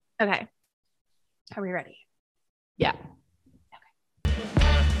Okay. Are we ready? Yeah.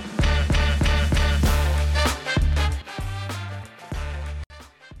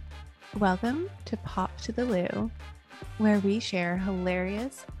 Welcome to Pop to the Lou, where we share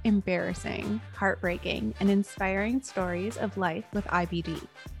hilarious, embarrassing, heartbreaking, and inspiring stories of life with IBD.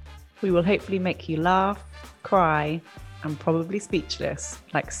 We will hopefully make you laugh, cry, and probably speechless,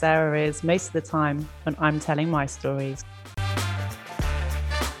 like Sarah is most of the time when I'm telling my stories.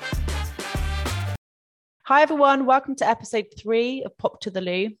 Hi everyone, welcome to episode 3 of Pop to the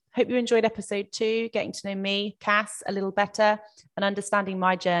Lou. Hope you enjoyed episode 2, getting to know me, Cass, a little better and understanding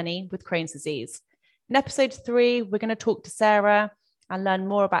my journey with Crohn's disease. In episode 3, we're going to talk to Sarah and learn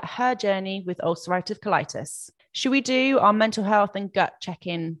more about her journey with ulcerative colitis. Should we do our mental health and gut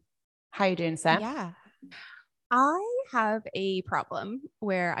check-in? How are you doing, Sarah? Yeah. I have a problem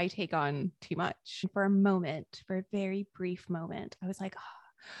where I take on too much. For a moment, for a very brief moment, I was like,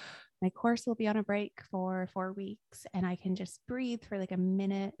 my course will be on a break for 4 weeks and I can just breathe for like a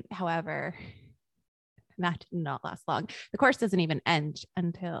minute. However, that did not last long. The course doesn't even end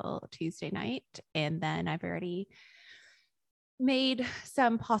until Tuesday night. And then I've already made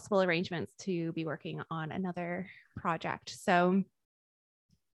some possible arrangements to be working on another project. So,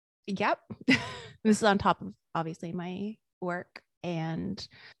 yep, this is on top of obviously my work and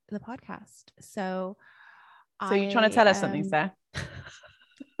the podcast. So you're trying to tell us something, Sarah?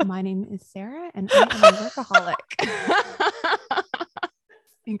 My name is Sarah and I am a workaholic.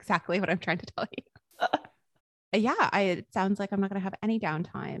 Exactly what I'm trying to tell you. Yeah, it sounds like I'm not going to have any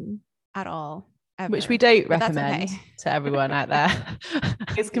downtime at all. Ever. Which we don't recommend to everyone out there.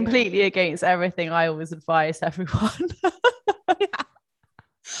 It's completely against everything I always advise everyone. Yeah.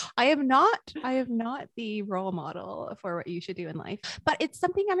 I am not the role model for what you should do in life, but it's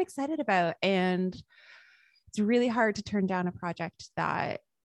something I'm excited about. And it's really hard to turn down a project that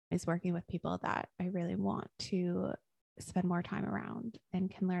is working with people that I really want to spend more time around and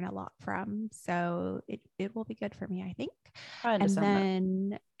can learn a lot from. So it will be good for me, I think. I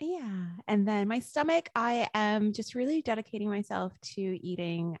understand And then my stomach, I am just really dedicating myself to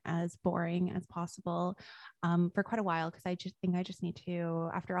eating as boring as possible for quite a while, because I just think I just need to,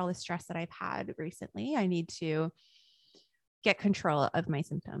 after all the stress that I've had recently, I need to get control of my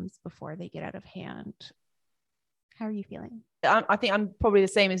symptoms before they get out of hand. How are you feeling? I think I'm probably the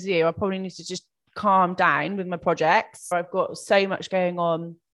same as you. I probably need to just calm down with my projects. I've got so much going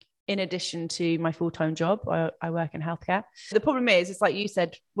on in addition to my full-time job. I work in healthcare. The problem is, it's like you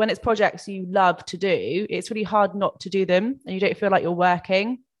said, when it's projects you love to do, it's really hard not to do them and you don't feel like you're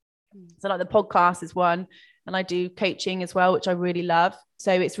working. So like the podcast is one, and I do coaching as well, which I really love.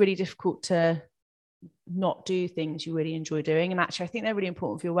 So it's really difficult to not do things you really enjoy doing. And actually, I think they're really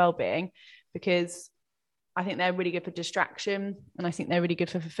important for your well-being, because I think they're really good for distraction and I think they're really good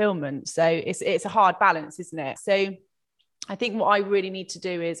for fulfillment. So it's a hard balance, isn't it? So I think what I really need to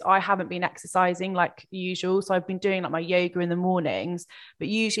do is, I haven't been exercising like usual. So I've been doing like my yoga in the mornings, but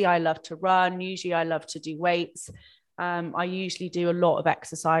usually I love to run. Usually I love to do weights. I usually do a lot of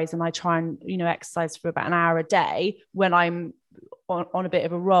exercise, and I try and, exercise for about an hour a day when I'm on a bit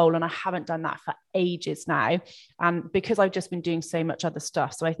of a roll, and I haven't done that for ages now, and because I've just been doing so much other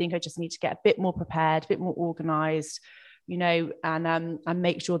stuff. So I think I just need to get a bit more prepared, a bit more organized, and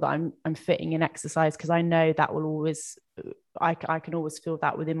make sure that I'm fitting in exercise, because I know that will always, I can always feel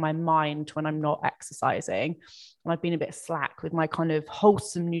that within my mind when I'm not exercising. And I've been a bit slack with my kind of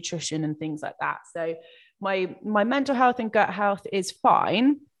wholesome nutrition and things like that. So my mental health and gut health is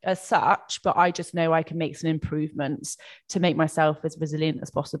fine as such, but I just know I can make some improvements to make myself as resilient as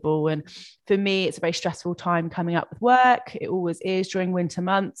possible. And for me, it's a very stressful time coming up with work. It always is during winter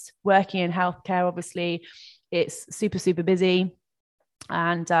months. Working in healthcare, obviously, it's super, super busy.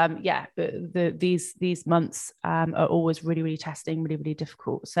 And these months are always really, really testing, really, really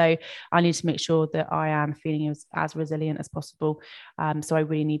difficult. So I need to make sure that I am feeling as resilient as possible. So I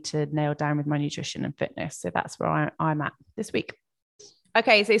really need to nail down with my nutrition and fitness. So that's where I'm at this week.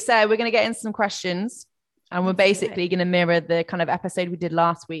 Okay, so Sarah, we're going to get into some questions, and we're basically going to mirror the kind of episode we did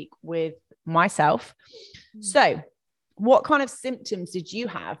last week with myself. So what kind of symptoms did you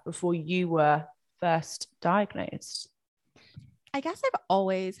have before you were first diagnosed? I guess I've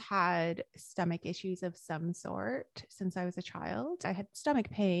always had stomach issues of some sort since I was a child. I had stomach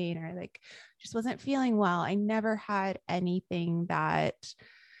pain, or like just wasn't feeling well. I never had anything that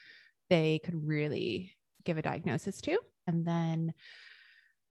they could really give a diagnosis to. And then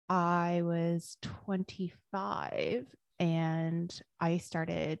I was 25 and I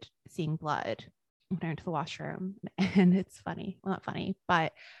started seeing blood when I went to the washroom. And it's funny. Well, not funny,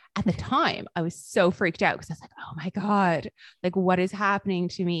 but At the time, I was so freaked out because I was like, oh my God, like what is happening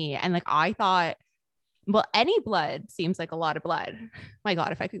to me? And like I thought, well, any blood seems like a lot of blood. My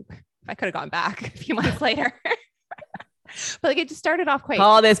God, if I could have gone back a few months later. But like it just started off quite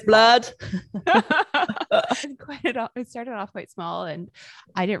all this blood. It started off quite small and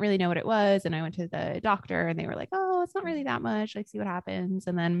I didn't really know what it was. And I went to the doctor and they were like, oh, it's not really that much. Like, see what happens.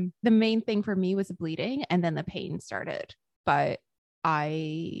 And then the main thing for me was the bleeding and then the pain started. But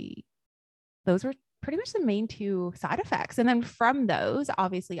those were pretty much the main two side effects. And then from those,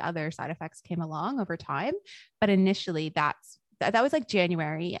 obviously other side effects came along over time. But initially that was like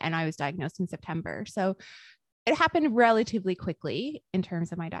January and I was diagnosed in September. So it happened relatively quickly in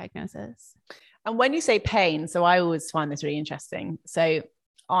terms of my diagnosis. And when you say pain, so I always find this really interesting. So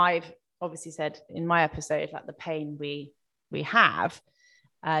I've obviously said in my episode, like the pain we have,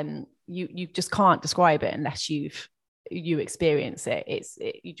 you just can't describe it unless you experience it.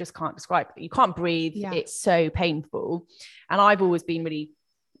 You just can't describe it. You can't breathe. Yeah. It's so painful. And I've always been really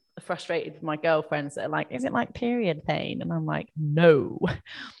frustrated with my girlfriends that are like, is it like period pain? And I'm like, no.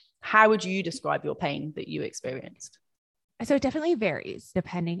 How would you describe your pain that you experienced? So it definitely varies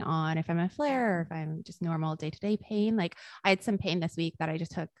depending on if I'm a flare or if I'm just normal day-to-day pain. Like I had some pain this week that I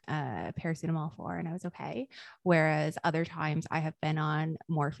just took paracetamol for and I was okay. Whereas other times I have been on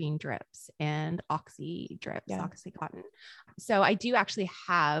morphine drips and oxy drips, Oxycontin. So I do actually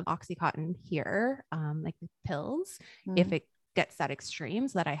have Oxycontin here, like the pills, if it gets that extreme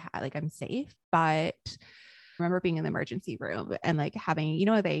so that I'm safe. But I remember being in the emergency room and like having,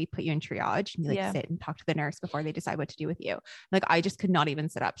 they put you in triage and you like sit and talk to the nurse before they decide what to do with you. Like I just could not even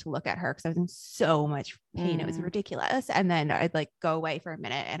sit up to look at her because I was in so much pain. It was ridiculous. And then I'd like go away for a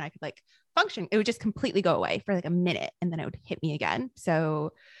minute and I could like function. It would just completely go away for like a minute and then it would hit me again.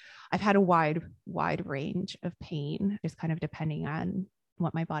 So I've had a wide range of pain, just kind of depending on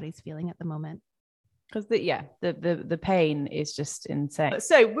what my body's feeling at the moment. Because the pain is just insane.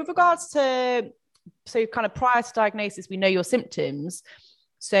 So with regards to kind of prior to diagnosis, we know your symptoms.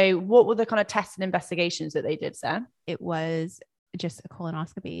 So what were the kind of tests and investigations that they did, Sarah? It was just a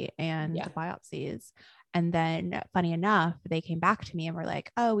colonoscopy and biopsies. And then funny enough, they came back to me and were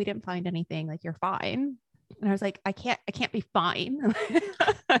like, oh, we didn't find anything, like you're fine. And I was like, I can't be fine.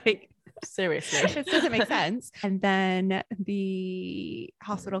 Like seriously, this doesn't make sense. And then the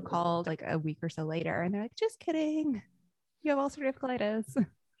hospital called like a week or so later and they're like, just kidding, you have ulcerative colitis.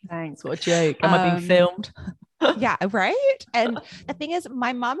 Thanks. What a joke. Am I being filmed? Yeah, right. And the thing is,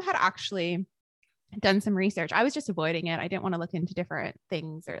 my mom had actually done some research. I was just avoiding it. I didn't want to look into different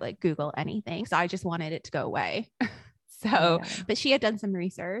things or like Google anything. So I just wanted it to go away. But she had done some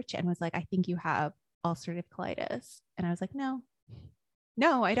research and was like, I think you have ulcerative colitis. And I was like, no,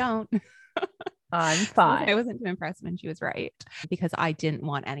 I don't. I'm fine. I wasn't too impressed when she was right because I didn't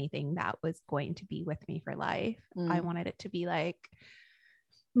want anything that was going to be with me for life. I wanted it to be like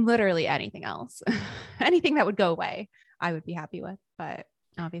literally anything else. Anything that would go away, I would be happy with. But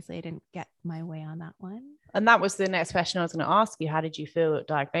obviously I didn't get my way on that one. And that was the next question I was going to ask you. How did you feel at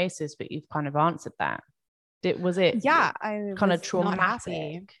diagnosis? But you've kind of answered that. Was it I kind of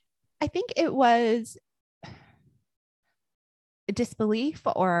traumatic? I think it was disbelief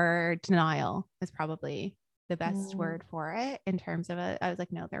or denial is probably the best word for it in terms of it. I was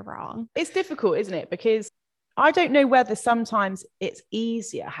like, no, they're wrong. It's difficult, isn't it? Because I don't know whether sometimes it's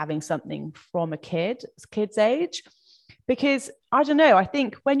easier having something from a kid's age, because I don't know. I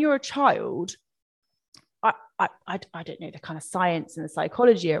think when you're a child, I don't know the kind of science and the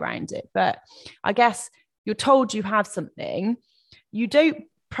psychology around it, but I guess you're told you have something, you don't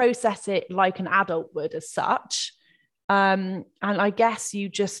process it like an adult would as such. And I guess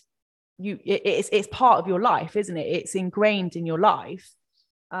it's part of your life, isn't it? It's ingrained in your life.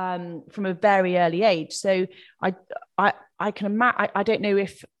 From a very early age. So I can imagine, I don't know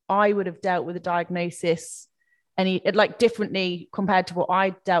if I would have dealt with a diagnosis differently compared to what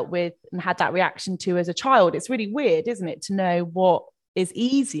I dealt with and had that reaction to as a child. It's really weird, isn't it, to know what is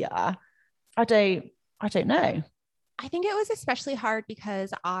easier? I don't know. I think it was especially hard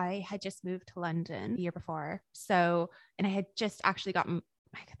because I had just moved to London the year before. So, and I had just actually I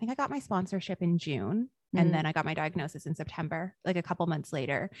think I got my sponsorship in June. And then I got my diagnosis in September, like a couple months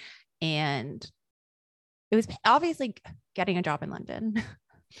later. And it was obviously getting a job in London,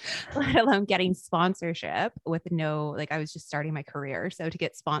 let alone getting sponsorship with I was just starting my career. So to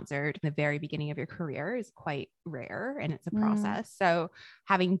get sponsored in the very beginning of your career is quite rare and it's a process. So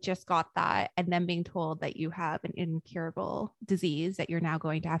having just got that and then being told that you have an incurable disease that you're now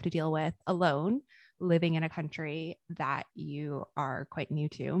going to have to deal with alone, living in a country that you are quite new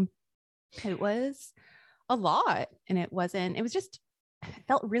to, it was a lot. And it was just it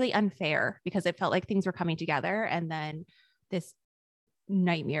felt really unfair because it felt like things were coming together, and then this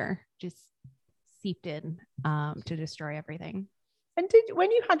nightmare just seeped in to destroy everything. And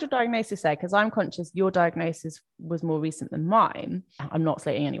when you had your diagnosis there, because I'm conscious your diagnosis was more recent than mine. I'm not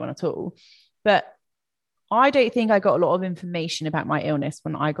slating anyone at all, but I don't think I got a lot of information about my illness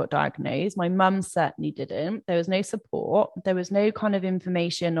when I got diagnosed. My mum certainly didn't. There was no support. There was no kind of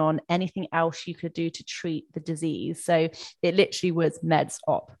information on anything else you could do to treat the disease. So it literally was meds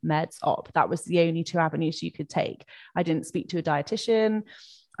op, meds op. That was the only two avenues you could take. I didn't speak to a dietitian.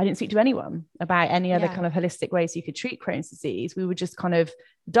 I didn't speak to anyone about any other kind of holistic ways you could treat Crohn's disease. We were just kind of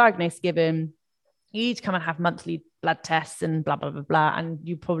diagnosed, given, you need to come and have monthly blood tests and blah, blah, blah, blah. And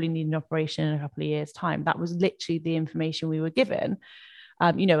you probably need an operation in a couple of years' time. That was literally the information we were given,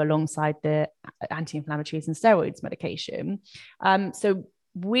 alongside the anti-inflammatories and steroids medication. So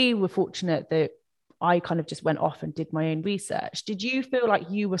we were fortunate that I kind of just went off and did my own research. Did you feel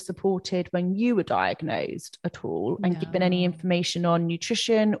like you were supported when you were diagnosed at all, and given any information on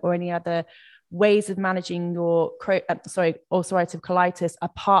nutrition or any other ways of managing your ulcerative colitis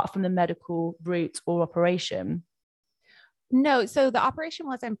apart from the medical route or operation? No. So the operation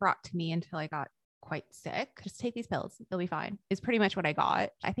wasn't brought to me until I got quite sick. Just take these pills, you'll be fine, is pretty much what I got.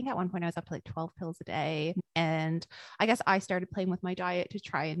 I think at one point I was up to like 12 pills a day. And I guess I started playing with my diet to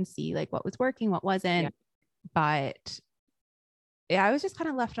try and see like what was working, what wasn't. Yeah. But yeah, I was just kind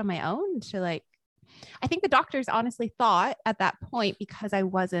of left on my own to like, I think the doctors honestly thought at that point, because I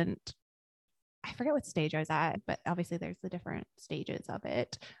forget what stage I was at, but obviously there's the different stages of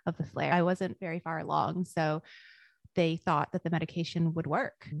it, of the flare. I wasn't very far along. So they thought that the medication would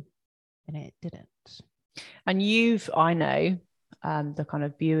work, and it didn't. And I know the kind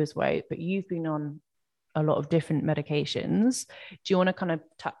of viewers wait, but you've been on a lot of different medications. Do you want to kind of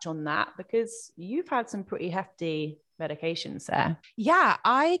touch on that? Because you've had some pretty hefty medications there. Yeah,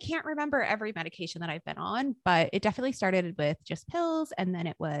 I can't remember every medication that I've been on, but it definitely started with just pills, and then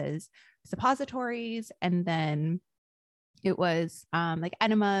it was suppositories, and then it was like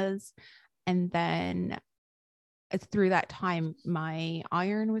enemas, and then through that time, my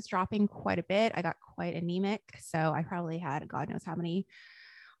iron was dropping quite a bit. I got quite anemic. So I probably had God knows how many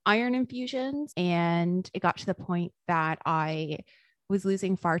iron infusions. And it got to the point that I was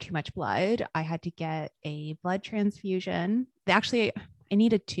losing far too much blood. I had to get a blood transfusion. Actually, I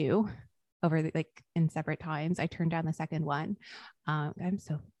needed two over in separate times. I turned down the second one. I'm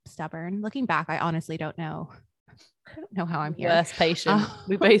so stubborn. Looking back, I honestly don't know. I don't know how I'm here. Worst patient.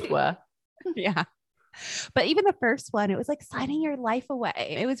 We both were. Yeah. But even the first one, it was like signing your life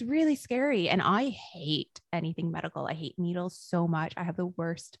away. It was really scary. And I hate anything medical. I hate needles so much. I have the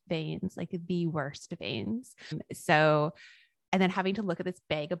worst veins, like the worst veins. So, and then having to look at this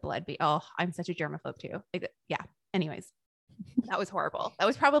bag of blood, I'm such a germaphobe too. Yeah. Anyways, that was horrible. That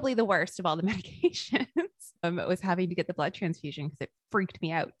was probably the worst of all the medications. It was having to get the blood transfusion because it freaked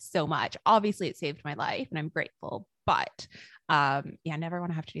me out so much. Obviously, it saved my life and I'm grateful, but never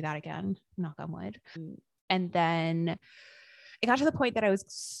want to have to do that again. Knock on wood. And then it got to the point that I was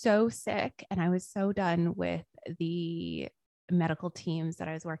so sick and I was so done with the medical teams that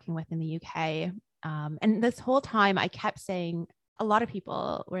I was working with in the UK. And this whole time I kept saying, a lot of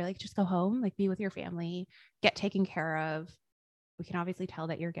people were like, just go home, like be with your family, get taken care of. We can obviously tell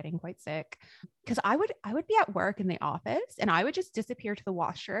that you're getting quite sick. Because I would be at work in the office and I would just disappear to the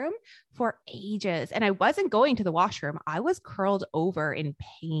washroom for ages. And I wasn't going to the washroom. I was curled over in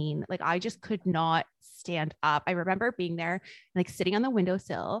pain. Like I just could not stand up. I remember being there, like sitting on the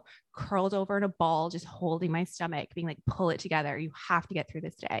windowsill, curled over in a ball, just holding my stomach, being like, pull it together. You have to get through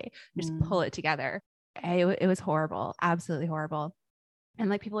this day. Just pull it together. It was horrible. Absolutely horrible. And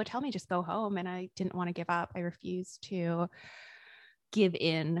like people would tell me, just go home. And I didn't want to give up. I refused to give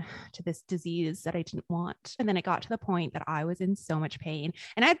in to this disease that I didn't want. And then it got to the point that I was in so much pain,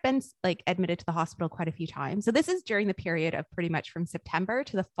 and I'd been like admitted to the hospital quite a few times. So this is during the period of pretty much from September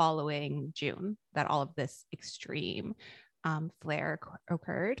to the following June that all of this extreme flare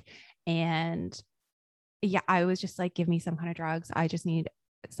occurred. And yeah, I was just like, give me some kind of drugs. I just need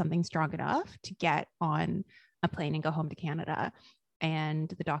something strong enough to get on a plane and go home to Canada. And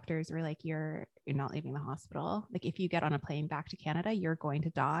the doctors were like, you're not leaving the hospital. Like if you get on a plane back to Canada, you're going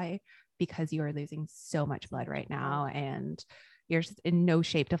to die because you are losing so much blood right now and you're just in no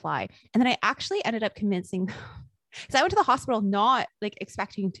shape to fly. And then I actually ended up convincing, because I went to the hospital not like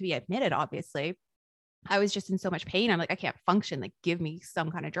expecting to be admitted, obviously. I was just in so much pain. I'm like, I can't function. Like, give me some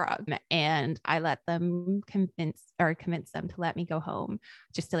kind of drug. And I let them convince them to let me go home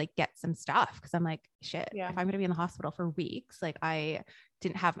just to like get some stuff. Cause I'm like, shit, Yeah. if I'm going to be in the hospital for weeks, like I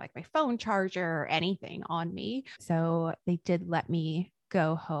didn't have like my phone charger or anything on me. So they did let me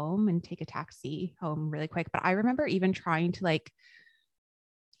go home and take a taxi home really quick. But I remember even trying to like,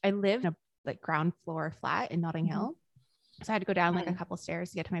 I lived in a like ground floor flat in Notting Hill. So I had to go down like a couple stairs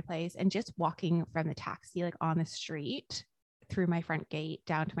to get to my place, and just walking from the taxi, like on the street through my front gate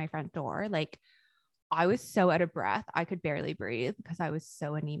down to my front door. Like I was so out of breath. I could barely breathe because I was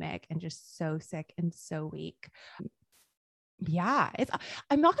so anemic and just so sick and so weak. Yeah.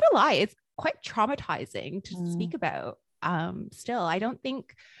 I'm not going to lie. It's quite traumatizing to speak about. Still, I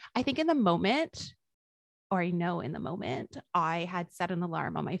think in the moment, or I know in the moment, I had set an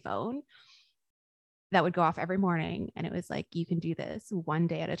alarm on my phone that would go off every morning. And it was like, you can do this one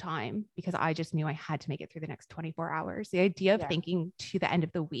day at a time, because I just knew I had to make it through the next 24 hours. The idea of thinking to the end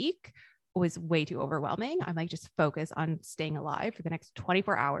of the week was way too overwhelming. I'm like, just focus on staying alive for the next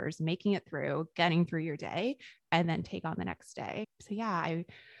 24 hours, making it through, getting through your day, and then take on the next day. So yeah, I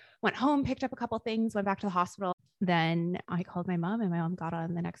went home, picked up a couple things, went back to the hospital. Then I called my mom, and my mom got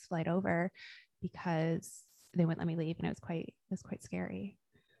on the next flight over because they wouldn't let me leave. And it was quite scary.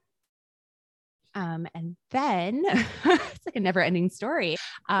 And then it's like a never ending story.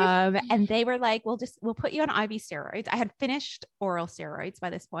 And they were like, we'll put you on IV steroids. I had finished oral steroids by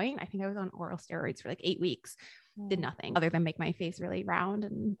this point. I think I was on oral steroids for like 8 weeks, did nothing other than make my face really round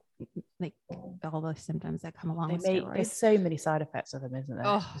and like all the symptoms that come along with steroids. There's so many side effects of them, isn't there?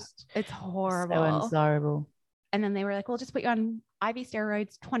 Oh, it's horrible. So undesirable. And then they were like, we'll just put you on IV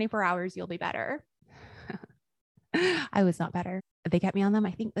steroids, 24 hours, you'll be better. I was not better. They kept me on them,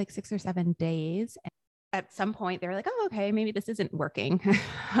 I think like 6 or 7 days. And at some point they were like, oh, okay, maybe this isn't working.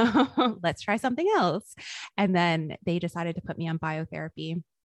 Let's try something else. And then they decided to put me on biotherapy.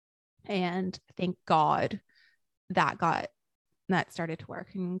 And thank God that started to work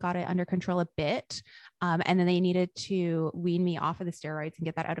and got it under control a bit. And then they needed to wean me off of the steroids and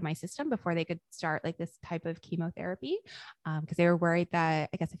get that out of my system before they could start like this type of chemotherapy. Because they were worried that,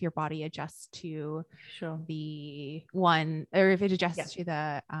 I guess, if your body adjusts to the one, or if it adjusts to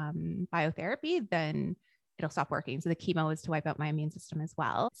the biotherapy, then it'll stop working. So the chemo was to wipe out my immune system as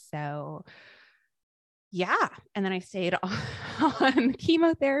well. So yeah. And then I stayed on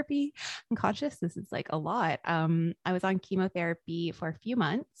chemotherapy. I'm conscious. This is like a lot. I was on chemotherapy for a few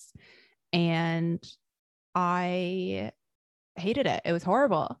months and I hated it. It was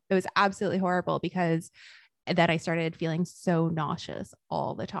horrible. It was absolutely horrible, because then I started feeling so nauseous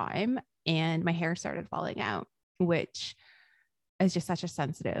all the time and my hair started falling out, which is just such a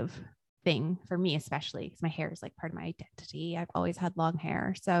sensitive thing for me, especially because my hair is like part of my identity. I've always had long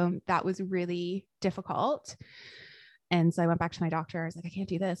hair. So that was really difficult. And so I went back to my doctor. I was like, I can't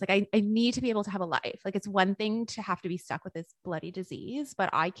do this. Like, I need to be able to have a life. Like, it's one thing to have to be stuck with this bloody disease, but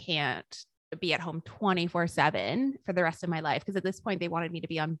I can't be at home 24/7 for the rest of my life. Because at this point they wanted me to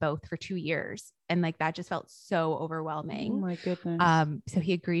be on both for 2 years. And like, that just felt so overwhelming. Oh my goodness. So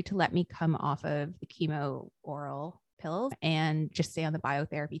he agreed to let me come off of the chemo oral pills and just stay on the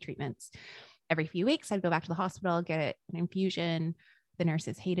biotherapy treatments. Every few weeks, I'd go back to the hospital, get an infusion. The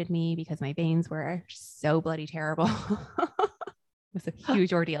nurses hated me because my veins were so bloody terrible. It was a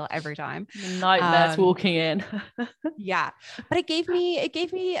huge ordeal every time. Nightmares walking in. Yeah. But it gave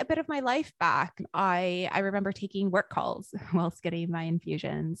me a bit of my life back. I remember taking work calls whilst getting my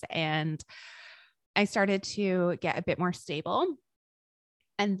infusions, and I started to get a bit more stable.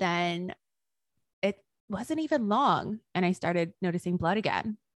 And then it wasn't even long, and I started noticing blood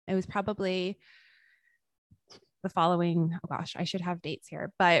again. It was probably the following, oh gosh, I should have dates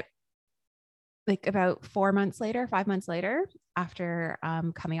here, but like about 5 months later, after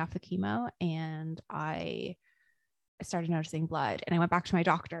coming off the chemo, and I started noticing blood, and I went back to my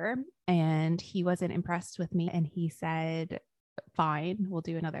doctor, and he wasn't impressed with me. And he said, fine, we'll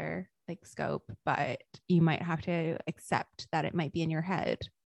do another like scope, but you might have to accept that it might be in your head.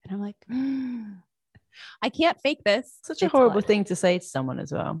 And I'm like, I can't fake this. Such a horrible thing to say to someone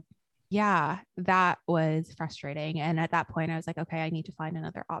as well. Yeah, that was frustrating. And at that point I was like, okay, I need to find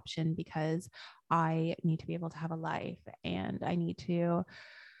another option, because I need to be able to have a life, and I need to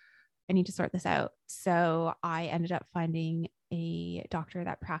sort this out. So I ended up finding a doctor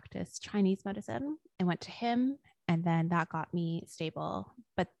that practiced Chinese medicine. I went to him, and then that got me stable.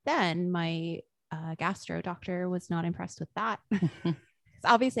 But then my gastro doctor was not impressed with that.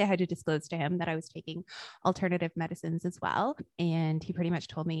 Obviously I had to disclose to him that I was taking alternative medicines as well. And he pretty much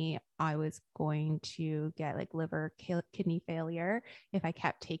told me I was going to get like liver, kidney failure if I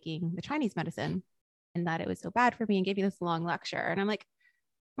kept taking the Chinese medicine. and that it was so bad for me and gave me this long lecture. And I'm like,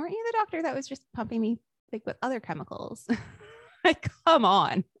 weren't you the doctor that was just pumping me like with other chemicals? Like, come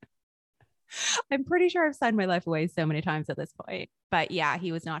on. I'm pretty sure I've signed my life away so many times at this point. But yeah,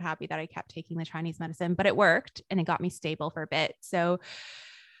 he was not happy that I kept taking the Chinese medicine, but it worked and it got me stable for a bit. So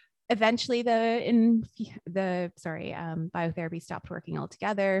eventually biotherapy stopped working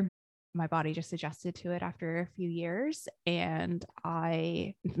altogether. My body just adjusted to it after a few years. And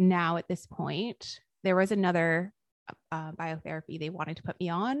I now at this point, there was another biotherapy they wanted to put me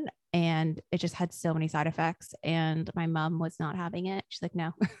on, and it just had so many side effects, and my mom was not having it. She's like,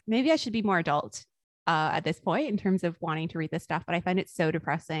 no, maybe I should be more adult at this point in terms of wanting to read this stuff, but I find it so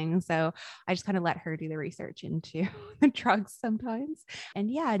depressing. So I just kind of let her do the research into the drugs sometimes.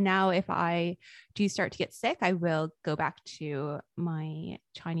 And yeah, now if I do start to get sick, I will go back to my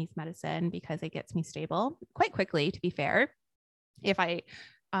Chinese medicine because it gets me stable quite quickly, to be fair. If I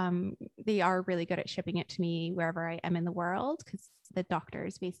they are really good at shipping it to me wherever I am in the world, because the doctor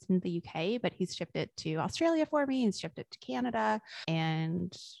is based in the UK, but he's shipped it to Australia for me. He's shipped it to Canada.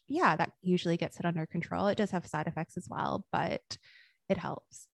 And yeah, that usually gets it under control. It does have side effects as well, but it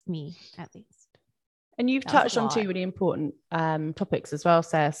helps me at least. And you've touched on two really important topics as well,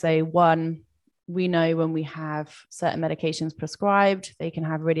 Sarah. So one, we know when we have certain medications prescribed, they can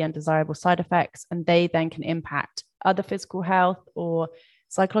have really undesirable side effects, and they then can impact other physical health or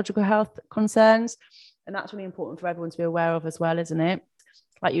psychological health concerns. And that's really important for everyone to be aware of as well, isn't it?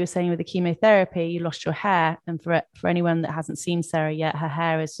 Like you were saying with the chemotherapy, you lost your hair. And for anyone that hasn't seen Sarah yet, her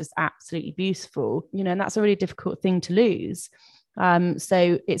hair is just absolutely beautiful, you know, and that's a really difficult thing to lose.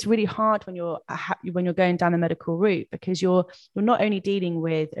 So it's really hard when you're going down the medical route, because you're not only dealing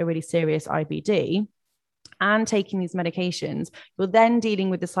with a really serious IBD and taking these medications, you're then dealing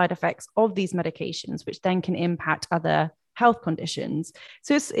with the side effects of these medications, which then can impact other health conditions.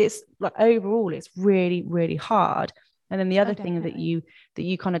 So it's like overall, it's really, really hard. And then the other thing that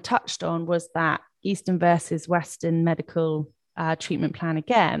you kind of touched on was that Eastern versus Western medical treatment plan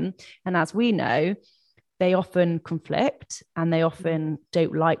again. And as we know, they often conflict and they often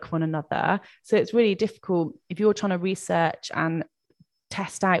don't like one another. So it's really difficult if you're trying to research and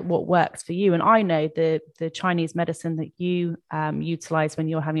test out what works for you. And I know the Chinese medicine that you utilize when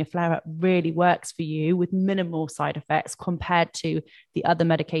you're having a flare up really works for you with minimal side effects compared to the other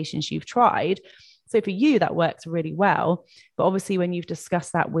medications you've tried. So for you, that works really well. But obviously, when you've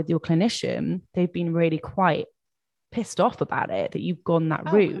discussed that with your clinician, they've been really quite pissed off about it, that you've gone that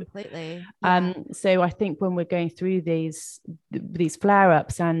route. Completely. Yeah. So I think when we're going through these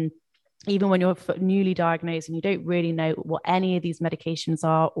flare-ups, and even when you're newly diagnosed and you don't really know what any of these medications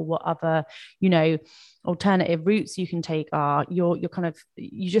are or what other, you know, alternative routes you can take are, you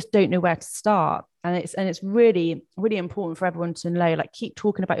just don't know where to start. And it's really, really important for everyone to know, like, keep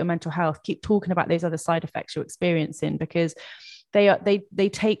talking about your mental health, keep talking about those other side effects you're experiencing, because they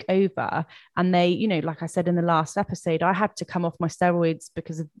take over. And they, you know, like I said in the last episode, I had to come off my steroids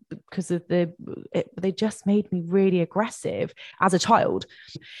because of they just made me really aggressive as a child.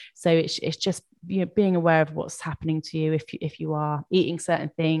 So it's just, you know, being aware of what's happening to you if you are eating certain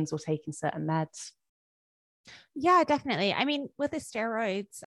things or taking certain meds. Yeah, definitely. I mean, with the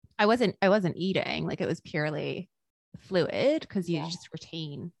steroids, I wasn't eating, like, it was purely fluid because you just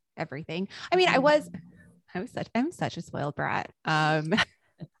retain everything. I mean, I'm such a spoiled brat.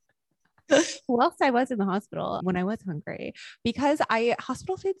 Whilst I was in the hospital, when I was hungry, because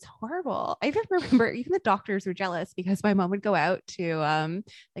hospital food's horrible. I even remember even the doctors were jealous because my mom would go out to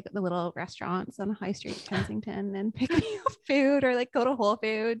like the little restaurants on High Street, Kensington, and pick me up food, or like go to Whole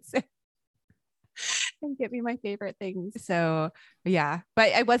Foods and get me my favorite things. So yeah,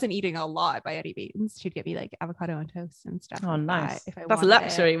 but I wasn't eating a lot by any means. She'd get me like avocado on toast and stuff. Oh, nice. That's a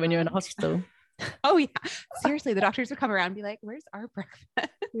luxury when you're in a hospital. Oh yeah, seriously, the doctors would come around and be like, where's our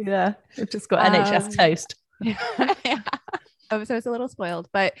breakfast? Yeah, we've just got NHS toast. Yeah. So it's a little spoiled,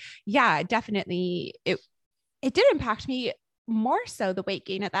 but yeah, definitely it did impact me more. So the weight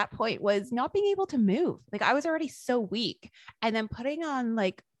gain at that point was not being able to move. Like, I was already so weak, and then putting on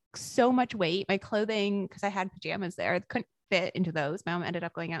like so much weight. My clothing, because I had pajamas there, I couldn't fit into those. My mom ended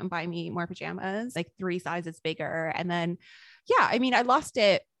up going out and buying me more pajamas, like 3 sizes bigger. And then, yeah, I mean, I lost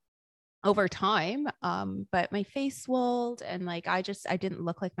it over time. But my face swelled, and like, I didn't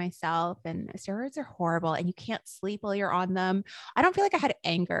look like myself, and steroids are horrible, and you can't sleep while you're on them. I don't feel like I had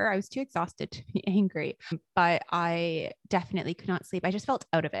anger. I was too exhausted to be angry, but I definitely could not sleep. I just felt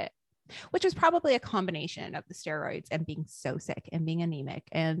out of it, which was probably a combination of the steroids and being so sick and being anemic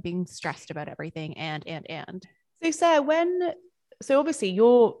and being stressed about everything. And so Sarah, so obviously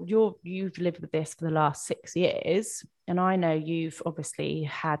you've lived with this for the last 6 years, and I know you've obviously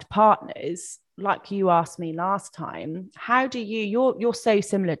had partners. like you asked me last time, how do you're so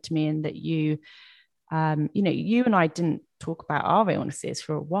similar to me in that you you and I didn't talk about our illnesses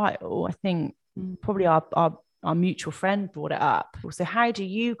for a while. I think probably our mutual friend brought it up. So how do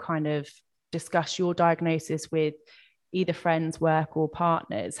you kind of discuss your diagnosis with either friends, work, or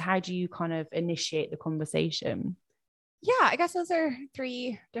partners? How do you kind of initiate the conversation? Yeah, I guess those are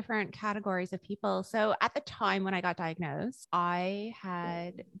three different categories of people. So at the time when I got diagnosed, I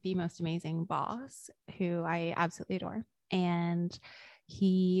had the most amazing boss who I absolutely adore. And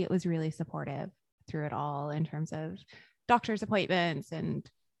he was really supportive through it all in terms of doctor's appointments and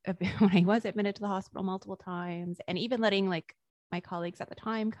when I was admitted to the hospital multiple times, and even letting like my colleagues at the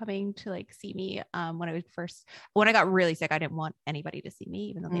time coming to like see me when I got really sick. I didn't want anybody to see me,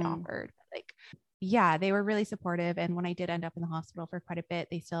 even though they offered. Like, yeah, they were really supportive. And when I did end up in the hospital for quite a bit,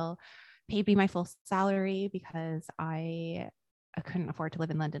 they still paid me my full salary because I couldn't afford to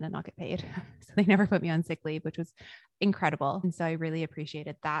live in London and not get paid. So they never put me on sick leave, which was incredible. And so I really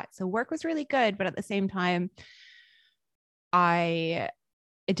appreciated that. So work was really good, but at the same time, I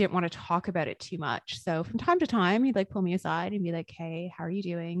didn't want to talk about it too much. So from time to time, he'd like pull me aside and be like, hey, how are you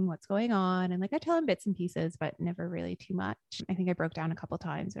doing? What's going on? And like, I tell him bits and pieces, but never really too much. I think I broke down a couple of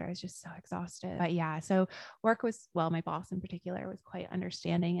times where I was just so exhausted. But yeah, so work was, well, my boss in particular was quite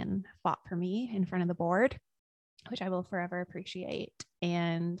understanding and fought for me in front of the board, which I will forever appreciate.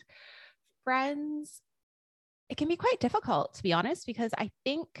 And friends, it can be quite difficult, to be honest, because I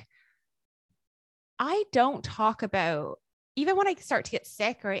think I don't talk about, even when I start to get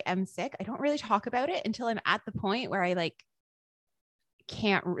sick or I am sick, I don't really talk about it until I'm at the point where I like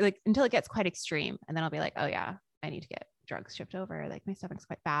can't like, until it gets quite extreme. And then I'll be like, oh yeah, I need to get drugs shipped over. Like my stomach's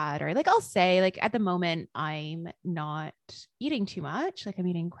quite bad. Or like, I'll say like at the moment I'm not eating too much. Like I'm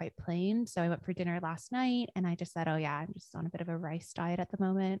eating quite plain. So I went for dinner last night and I just said, oh yeah, I'm just on a bit of a rice diet at the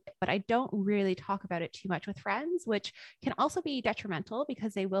moment, but I don't really talk about it too much with friends, which can also be detrimental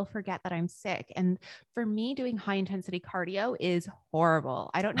because they will forget that I'm sick. And for me, doing high intensity cardio is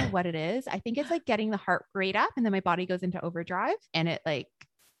horrible. I don't know what it is. I think it's like getting the heart rate up and then my body goes into overdrive and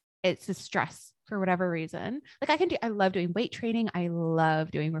it's a stress for whatever reason. Like I love doing weight training. I love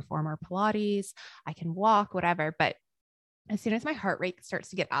doing reformer Pilates. I can walk, whatever. But as soon as my heart rate starts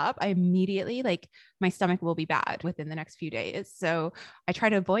to get up, I immediately like my stomach will be bad within the next few days. So I try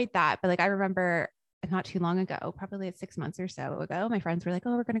to avoid that. But like, I remember not too long ago, probably like 6 months or so ago, my friends were like,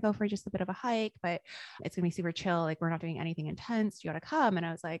 oh, we're going to go for just a bit of a hike, but it's going to be super chill. Like we're not doing anything intense. You got to come. And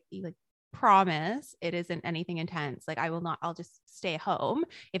I was like, promise it isn't anything intense. Like I'll just stay home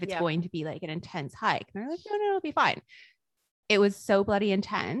if it's going to be like an intense hike. And they're like, no, it'll be fine. It was so bloody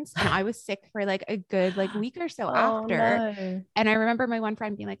intense. And I was sick for like a good like week or so after. No. And I remember my one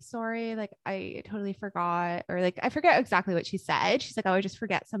friend being like, sorry, like I totally forgot. Or like, I forget exactly what she said. She's like, oh, I just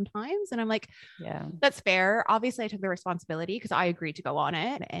forget sometimes. And I'm like, yeah, that's fair. Obviously I took the responsibility because I agreed to go on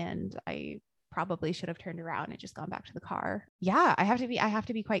it. And I probably should have turned around and just gone back to the car. Yeah, I have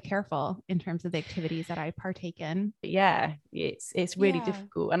to be quite careful in terms of the activities that I partake in. Yeah, it's really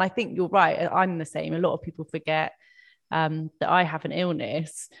difficult. And I think you're right. I'm the same. A lot of people forget that I have an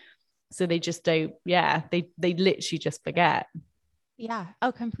illness. So they just don't, they literally just forget. Yeah.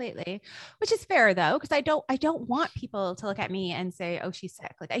 Oh, completely. Which is fair though, because I don't want people to look at me and say, oh, she's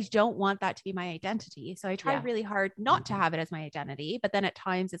sick. Like I don't want that to be my identity. So I try really hard not to have it as my identity. But then at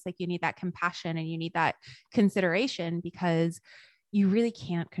times it's like you need that compassion and you need that consideration because you really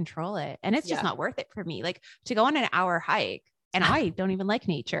can't control it. And it's just not worth it for me. Like to go on an hour hike. And I don't even like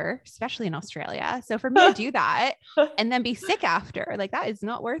nature, especially in Australia. So for me to do that and then be sick after, like that is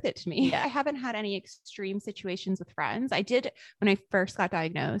not worth it to me. I haven't had any extreme situations with friends. I did when I first got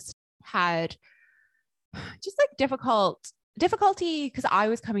diagnosed, had just like difficulty because I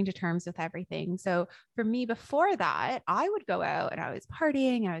was coming to terms with everything. So for me before that, I would go out and I was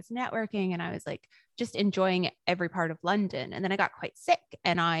partying, I was networking, and I was like just enjoying every part of London. And then I got quite sick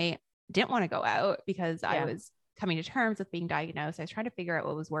and I didn't want to go out because I was coming to terms with being diagnosed. I was trying to figure out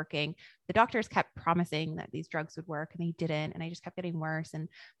what was working. The doctors kept promising that these drugs would work and they didn't. And I just kept getting worse. And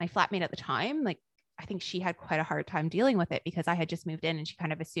my flatmate at the time, like, I think she had quite a hard time dealing with it because I had just moved in and she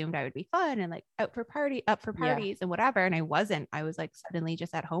kind of assumed I would be fun and like up for parties and whatever. And I wasn't. I was like suddenly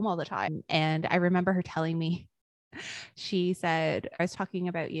just at home all the time. And I remember her telling me, she said, I was talking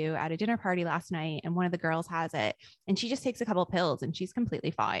about you at a dinner party last night and one of the girls has it and she just takes a couple of pills and she's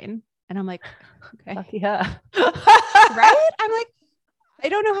completely fine. And I'm like, okay. Lucky her. Right? I'm like, I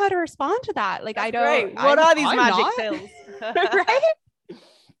don't know how to respond to that. Like, I don't. Great. What are these magic pills? Right?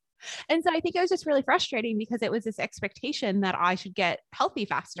 And so I think it was just really frustrating because it was this expectation that I should get healthy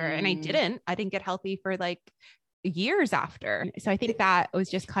faster. And I didn't get healthy for like years after. So I think that was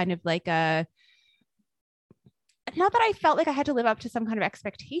just kind of like a not that I felt like I had to live up to some kind of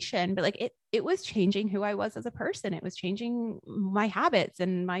expectation, but like it was changing who I was as a person. It was changing my habits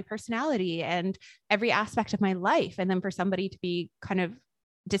and my personality and every aspect of my life. And then for somebody to be kind of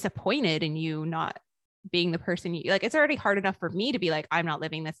disappointed in you not being the person you like, it's already hard enough for me to be like, I'm not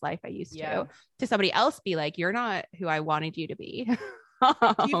living this life I used to somebody else be like, you're not who I wanted you to be.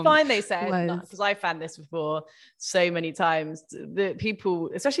 Do you find they said, was because I found this before so many times, that people,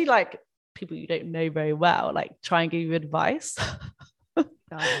 especially like people you don't know very well, like try and give you advice.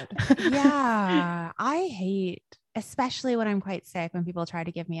 God. Yeah, I hate, especially when I'm quite sick, when people try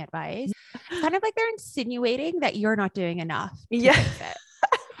to give me advice. It's kind of like they're insinuating that you're not doing enough to fix it.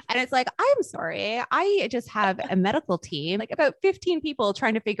 And it's like, I'm sorry, I just have a medical team, like about 15 people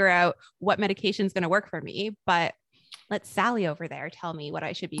trying to figure out what medication is going to work for me. But let Sally over there tell me what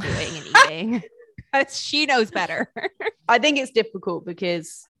I should be doing and eating. Because she knows better. I think it's difficult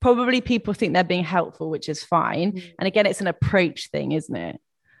because probably people think they're being helpful, which is fine. Mm. And again, it's an approach thing, isn't it?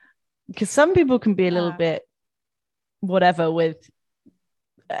 Because some people can be a little bit whatever with,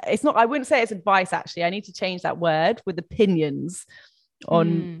 it's not, I wouldn't say it's advice, actually. I need to change that word, with opinions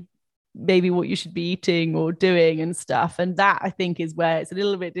on maybe what you should be eating or doing and stuff. And that, I think, is where it's a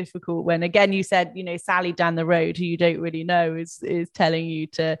little bit difficult when, again, you said, you know, Sally down the road who you don't really know is telling you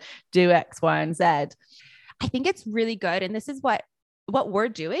to do X, Y, and Z. I think it's really good. And this is what we're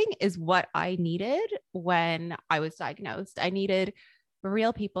doing is what I needed when I was diagnosed. I needed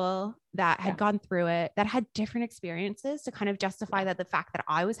real people that had gone through it, that had different experiences to kind of justify that the fact that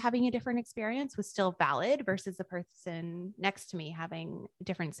I was having a different experience was still valid versus the person next to me having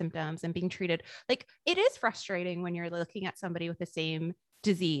different symptoms and being treated. Like, it is frustrating when you're looking at somebody with the same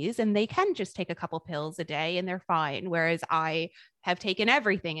disease and they can just take a couple pills a day and they're fine. Whereas I have taken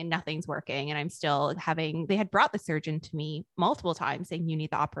everything and nothing's working. And I'm still they had brought the surgeon to me multiple times saying, you need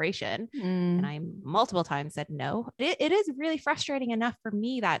the operation. And I multiple times said no. It is really frustrating enough for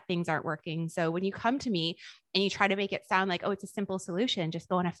me that things aren't working. So when you come to me and you try to make it sound like, oh, it's a simple solution, just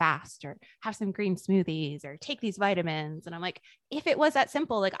go on a fast or have some green smoothies or take these vitamins. And I'm like, if it was that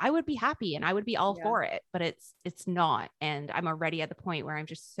simple, like I would be happy and I would be all for it, but it's not. And I'm already at the point where I'm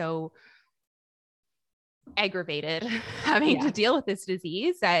just so aggravated having to deal with this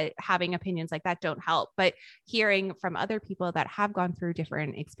disease that having opinions like that don't help. But hearing from other people that have gone through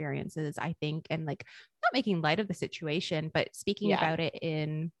different experiences, I think, and like not making light of the situation, but speaking about it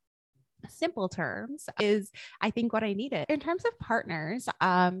in simple terms is, I think, what I needed. In terms of partners,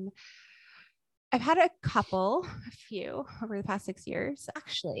 I've had a few over the past 6 years.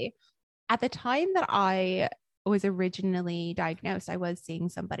 Actually, at the time that I was originally diagnosed, I was seeing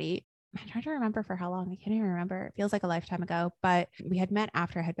somebody. I'm trying to remember for how long. I can't even remember. It feels like a lifetime ago, but we had met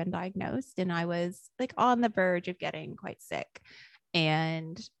after I had been diagnosed and I was like on the verge of getting quite sick.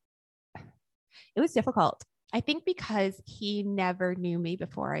 And it was difficult. I think because he never knew me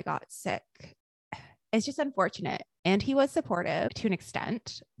before I got sick. It's just unfortunate. And he was supportive to an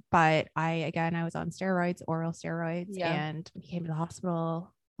extent, but I was on steroids, oral steroids, and he came to the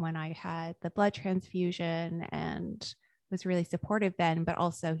hospital when I had the blood transfusion and was really supportive then, but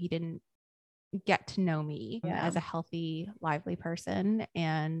also he didn't get to know me as a healthy, lively person.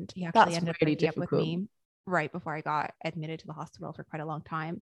 And he actually ended up breaking up with me right before I got admitted to the hospital for quite a long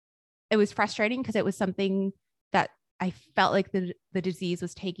time. It was frustrating because it was something that I felt like the disease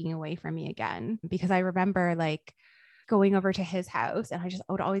was taking away from me again, because I remember like going over to his house and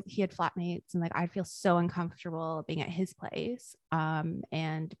he had flatmates and like, I'd feel so uncomfortable being at his place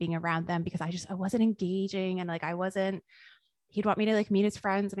and being around them because I wasn't engaging and like, he'd want me to like meet his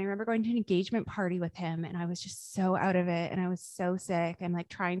friends. And I remember going to an engagement party with him and I was just so out of it. And I was so sick and like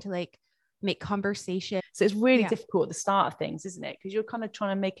trying to like make conversation. So it's really difficult at the start of things, isn't it? Because you're kind of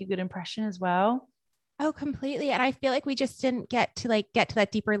trying to make a good impression as well. Oh, completely. And I feel like we just didn't get to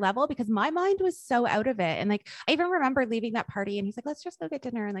that deeper level because my mind was so out of it. And like, I even remember leaving that party and he's like, let's just go get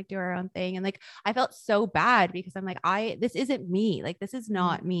dinner and like do our own thing. And like, I felt so bad because I'm like, this isn't me. Like, this is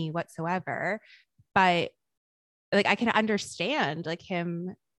not me whatsoever. But like, I can understand like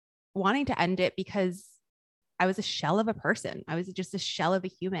him wanting to end it because I was a shell of a person. I was just a shell of a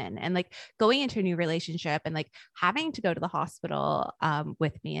human. And like going into a new relationship and like having to go to the hospital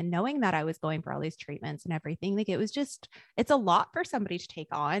with me and knowing that I was going for all these treatments and everything, like it's a lot for somebody to take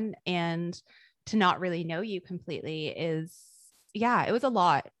on, and to not really know you completely it was a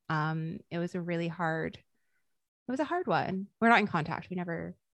lot. It was a hard one. We're not in contact. We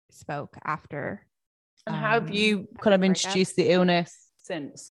never spoke after. And how have you kind of introduced the illness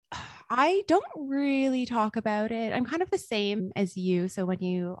since? I don't really talk about it. I'm kind of the same as you. So when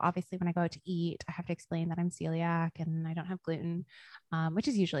I go out to eat, I have to explain that I'm celiac and I don't have gluten, which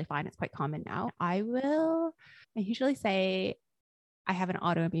is usually fine. It's quite common now. I will I usually say I have an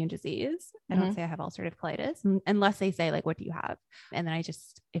autoimmune disease. I don't Mhm. say I have ulcerative colitis unless they say like, what do you have? And then I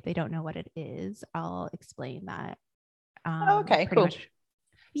just, if they don't know what it is, I'll explain that Oh, okay, pretty cool. much. So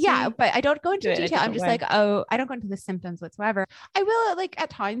Yeah, you but I don't go do into it in a detail. I'm different just way. like, oh, I don't go into the symptoms whatsoever. I will like at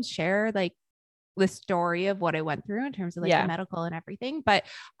times share like the story of what I went through in terms of like the Yeah. medical and everything, but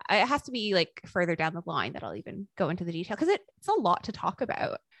it has to be like further down the line that I'll even go into the detail because it's a lot to talk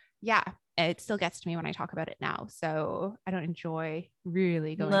about. Yeah, it still gets to me when I talk about it now. So I don't enjoy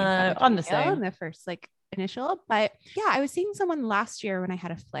really going into that No, much I'm the detail in same. the first like initial. But yeah, I was seeing someone last year when I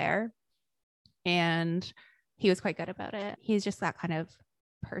had a flare and he was quite good about it. He's just that kind of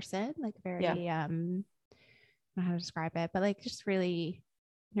person, like very I don't know how to describe it, but like just really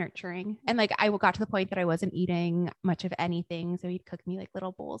nurturing. And like I got to the point that I wasn't eating much of anything. So he'd cook me like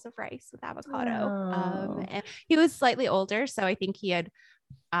little bowls of rice with avocado. Oh. And he was slightly older. So I think he had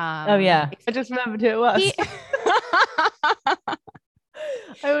Oh yeah. I just remembered who it was. he I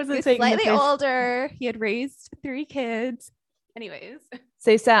he wasn't was taking the slightly piss. older. He had raised 3 kids. Anyways.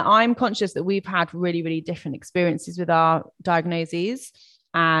 So, Sarah, I'm conscious that we've had really, really different experiences with our diagnoses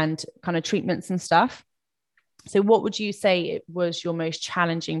and kind of treatments and stuff. So, what would you say it was your most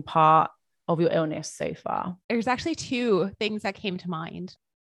challenging part of your illness so far? There's actually 2 things that came to mind.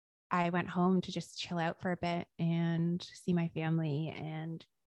 I went home to just chill out for a bit and see my family and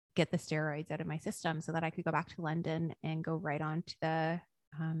get the steroids out of my system so that I could go back to London and go right on to the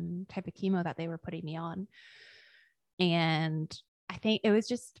type of chemo that they were putting me on. And I think it was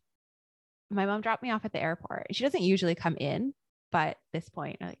just my mom dropped me off at the airport. She doesn't usually come in, but at this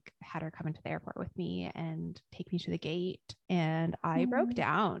point, I like had her come into the airport with me and take me to the gate. And I broke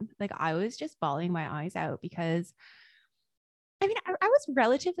down. Like I was just bawling my eyes out because I mean, I was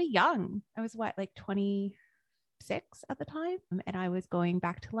relatively young. I was what, like 26 at the time. And I was going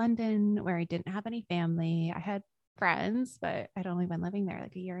back to London where I didn't have any family. I had friends, but I'd only been living there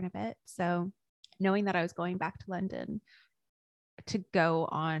like a year and a bit. So knowing that I was going back to London to go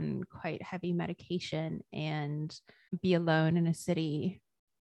on quite heavy medication and be alone in a city,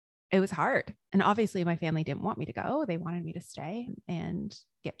 it was hard. And obviously, my family didn't want me to go. They wanted me to stay and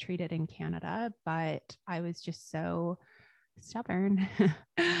get treated in Canada. But I was just so stubborn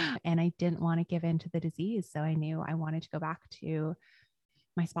and I didn't want to give in to the disease. So I knew I wanted to go back to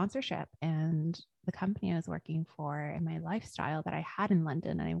my sponsorship and the company I was working for and my lifestyle that I had in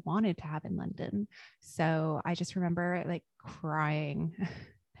London and I wanted to have in London. So I just remember like crying.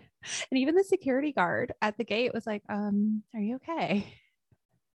 And even the security guard at the gate was like, are you okay?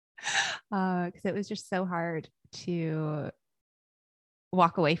 Because it was just so hard to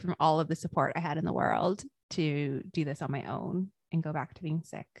walk away from all of the support I had in the world to do this on my own and go back to being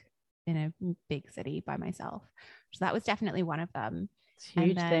sick in a big city by myself. So that was definitely one of them. It's a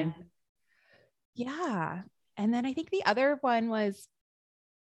huge thing. Yeah. And then I think the other one was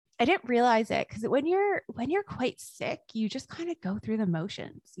I didn't realize it because when you're quite sick, you just kind of go through the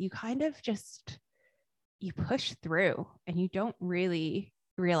motions. You kind of just you push through and you don't really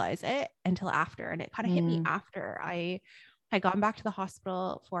realize it until after. And it kind of hit me after I had gone back to the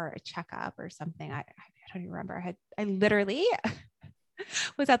hospital for a checkup or something. I don't even remember. I literally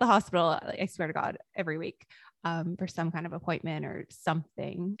was at the hospital, I swear to God, every week for some kind of appointment or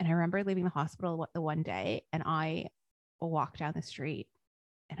something. And I remember leaving the hospital the one day and I walked down the street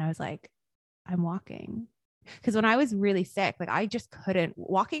and I was like, I'm walking. Because when I was really sick, like I just couldn't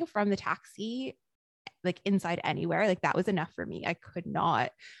walking from the taxi, like inside anywhere, like that was enough for me. I could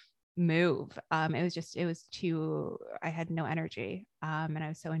not move. It was too, I had no energy. And I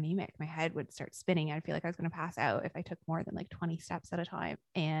was so anemic. My head would start spinning. I'd feel like I was going to pass out if I took more than like 20 steps at a time.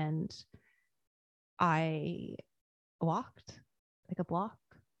 And I walked like a block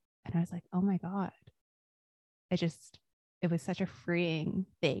and I was like, oh my God. It was such a freeing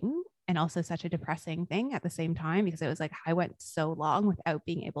thing and also such a depressing thing at the same time because it was like I went so long without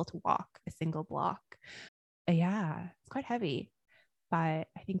being able to walk a single block. Yeah, it's quite heavy, but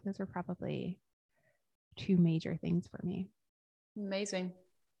I think those were probably 2 major things for me. Amazing.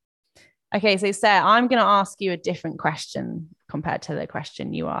 Okay, so Sarah, I'm going to ask you a different question compared to the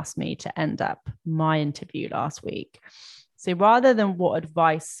question you asked me to end up my interview last week. So rather than what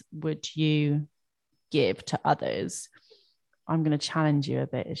advice would you give to others, I'm going to challenge you a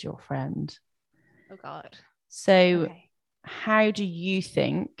bit as your friend. Oh God. So okay. How do you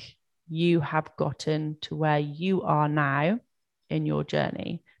think you have gotten to where you are now in your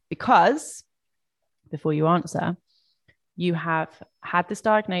journey? Because before you answer, you have had this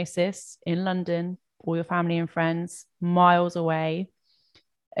diagnosis in London, all your family and friends miles away.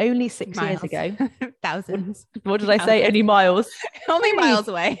 only 6 years Miles. ago. Thousands. What did I say? Thousands. Only miles. Only miles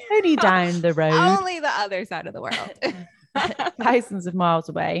away. Only down the road. Only the other side of the world. Thousands of miles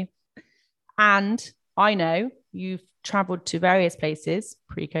away. And I know you've traveled to various places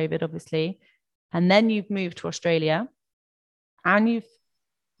pre-COVID, obviously, and then you've moved to Australia and you've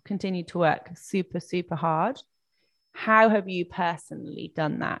continued to work super, super hard. How have you personally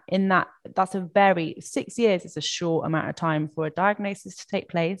done that? That's a very 6 years is a short amount of time for a diagnosis to take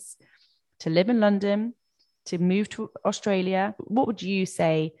place, to live in London, to move to Australia. What would you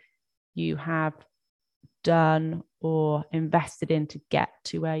say you have done or invested in to get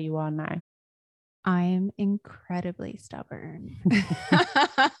to where you are now? I'm incredibly stubborn.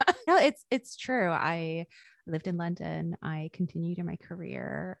 No, it's true. I lived in London. I continued in my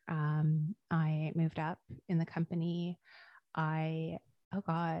career. I moved up in the company. I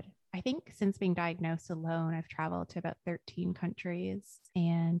think since being diagnosed alone, I've traveled to about 13 countries.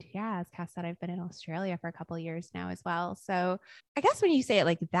 And yeah, as Cass said, I've been in Australia for a couple of years now as well. So I guess when you say it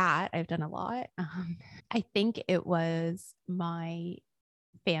like that, I've done a lot. I think it was my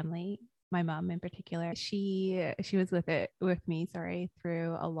family, my mom in particular. She was with me,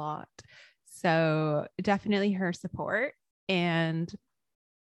 through a lot. So definitely her support. And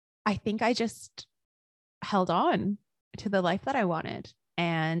I think I just held on to the life that I wanted.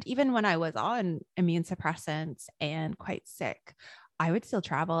 And even when I was on immune suppressants and quite sick, I would still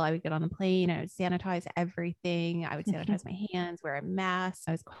travel. I would get on a plane. I would sanitize everything. I would sanitize my hands, wear a mask.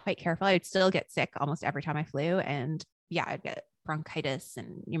 I was quite careful. I would still get sick almost every time I flew. And yeah, I'd get bronchitis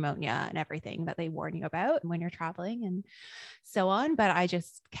and pneumonia and everything that they warn you about when you're traveling and so on. But I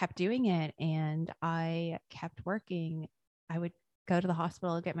just kept doing it and I kept working. I would go to the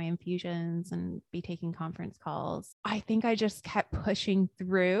hospital, get my infusions and be taking conference calls. I think I just kept pushing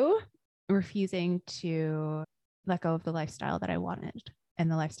through, refusing to let go of the lifestyle that I wanted and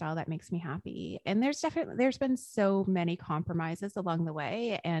the lifestyle that makes me happy. And there's been so many compromises along the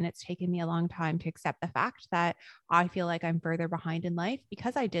way. And it's taken me a long time to accept the fact that I feel like I'm further behind in life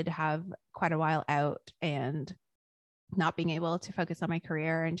because I did have quite a while out and not being able to focus on my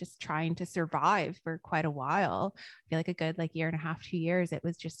career and just trying to survive for quite a while. I feel like a good year and a half, 2 years, it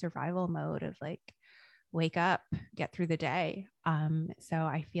was just survival mode of wake up, get through the day. So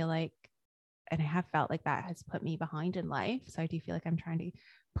I feel like, and I have felt like that has put me behind in life. So I do feel like I'm trying to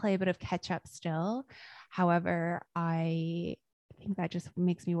play a bit of catch up still. However, I think that just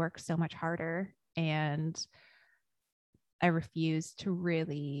makes me work so much harder. And I refuse to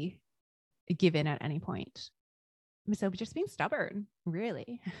really give in at any point. So just being stubborn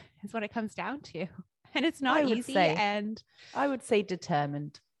really is what it comes down to. And it's not easy. And I would say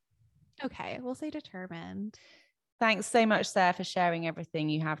determined. Okay, we'll say determined. Thanks so much, Sarah, for sharing everything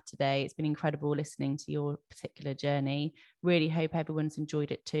you have today. It's been incredible listening to your particular journey. Really hope everyone's enjoyed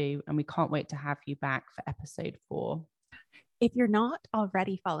it too. And we can't wait to have you back for episode 4. If you're not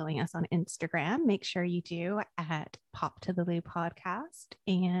already following us on Instagram, make sure you do at Pop to the Loo Podcast.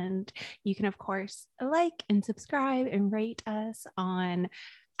 And you can, of course, like and subscribe and rate us on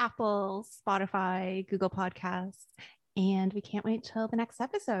Apple, Spotify, Google Podcasts. And we can't wait till the next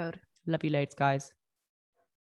episode. Love you loads, guys.